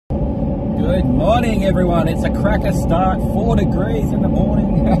Good morning, everyone. It's a cracker start, 4 degrees in the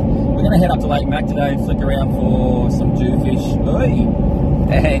morning. We're going to head up to Lake Mac today and flick around for some jewfish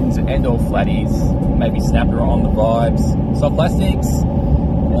and all flatties, maybe snapper on the vibes, soft plastics.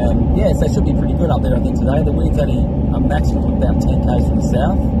 Yes, they should be pretty good up there, I think, today. The wind's only a maximum of about 10 k's from the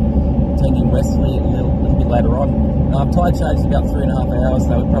south, tending westerly a little bit later on. Tide change is about 3.5 hours,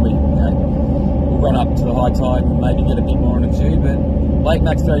 so we'll probably we'll run up to the high tide and maybe get a bit more on a tube. But Lake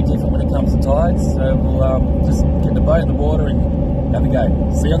Mac's very different when it comes to tides, so we'll just get the boat in the water and have a go.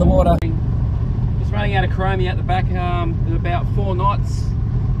 See you on the water. Just running out of chromie at the back at about 4 knots.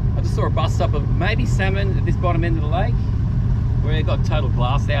 I just saw a bust up of maybe salmon at this bottom end of the lake, where it got total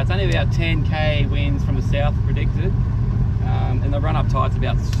blast out. It's only about 10k winds from the south predicted, and the run up tide's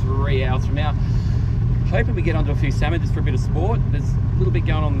about 3 hours from now. Hoping we get onto a few salmon just for a bit of sport. There's a little bit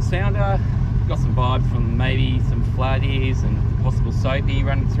going on in the sounder. Got some vibes from maybe some flatties and possible soapy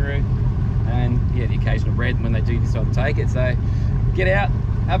running through, and yeah, the occasional red when they do decide to take it. So get out,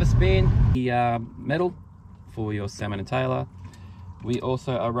 have a spin. The metal for your salmon and tailor. We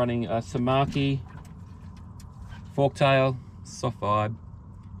also are running a Samaki forktail soft vibe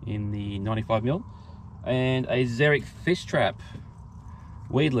in the 95mm and a Xeric fish trap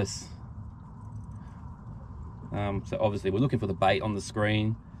weedless. So obviously we're looking for the bait on the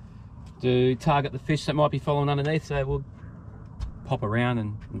screen to target the fish that might be following underneath, so we'll pop around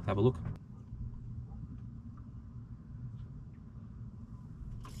and have a look.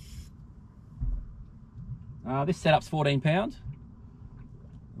 This setup's 14 pound.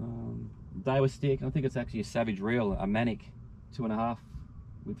 Daiwa stick, I think it's actually a Savage Reel, a Manic 2.5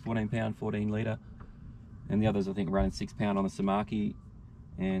 with 14 pound, 14 litre. And the others I think running 6 pound on the Samaki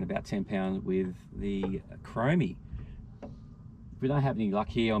and about 10 pound with the Chromie. If we don't have any luck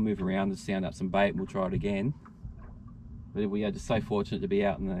here, I'll move around and sound up some bait and we'll try it again. But we are just so fortunate to be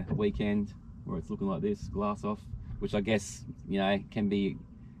out on the weekend where it's looking like this, glass off, which I guess, you know, can be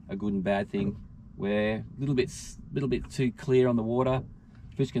a good and bad thing, where a little bit too clear on the water,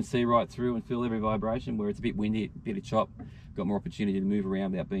 fish can see right through and feel every vibration. Where it's a bit windy, a bit of chop, got more opportunity to move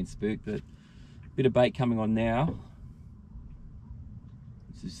around without being spooked. But a bit of bait coming on now.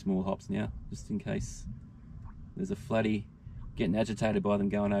 This is small hops now, just in case there's a flatty getting agitated by them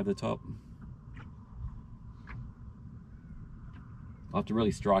going over the top. I have to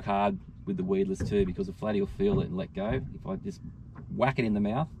really strike hard with the weedless too, because the flatty will feel it and let go. If I just whack it in the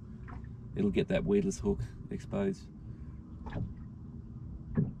mouth, it'll get that weedless hook exposed.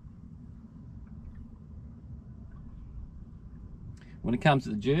 When it comes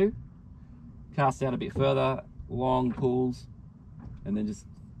to the dew, cast out a bit further, long pulls, and then just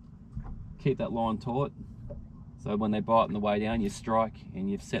keep that line taut. So when they bite on the way down, you strike and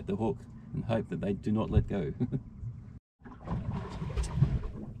you've set the hook and hope that they do not let go. I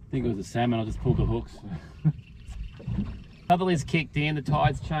think it was a salmon, I just pulled the hooks. Southerly's kicked in, the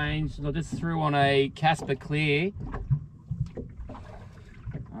tide's changed, and I just threw on a Casper Clear.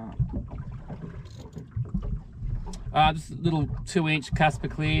 Just a little 2-inch Casper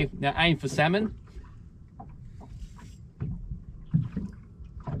Clear. Now aim for salmon.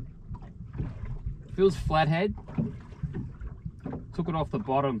 Feels flathead. Took it off the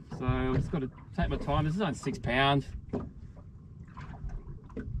bottom, so I've just got to take my time. This is only 6 pound.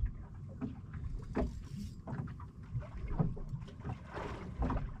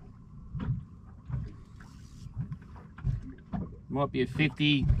 Might be a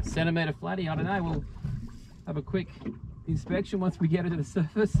 50 centimetre flatty, I don't know. We'll have a quick inspection once we get it to the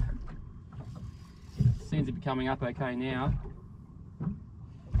surface. Seems to be coming up okay now.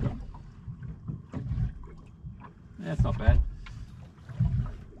 That's not bad.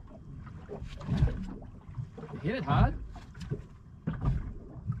 Hit it hard.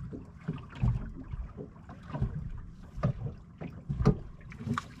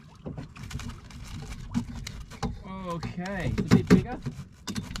 Okay, it's a bit bigger.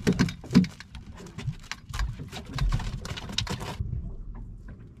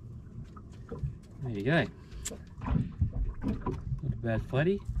 There you go. Not a bad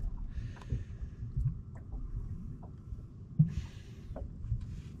flatty.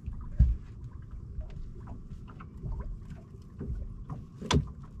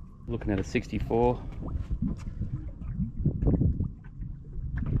 Looking at a 64.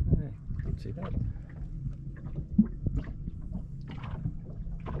 Not too bad.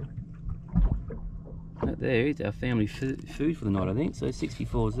 That there is our family food for the night, I think. So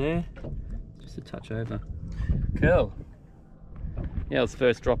 64's there. Just a touch over. Cool. Yeah, it was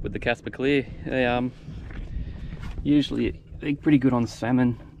first drop with the Casper Clear. They usually they're pretty good on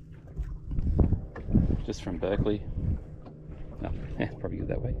salmon. Just from Berkeley. Oh, Probably good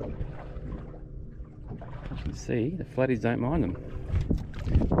that way. You can see the flatties don't mind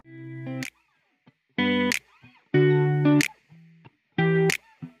them.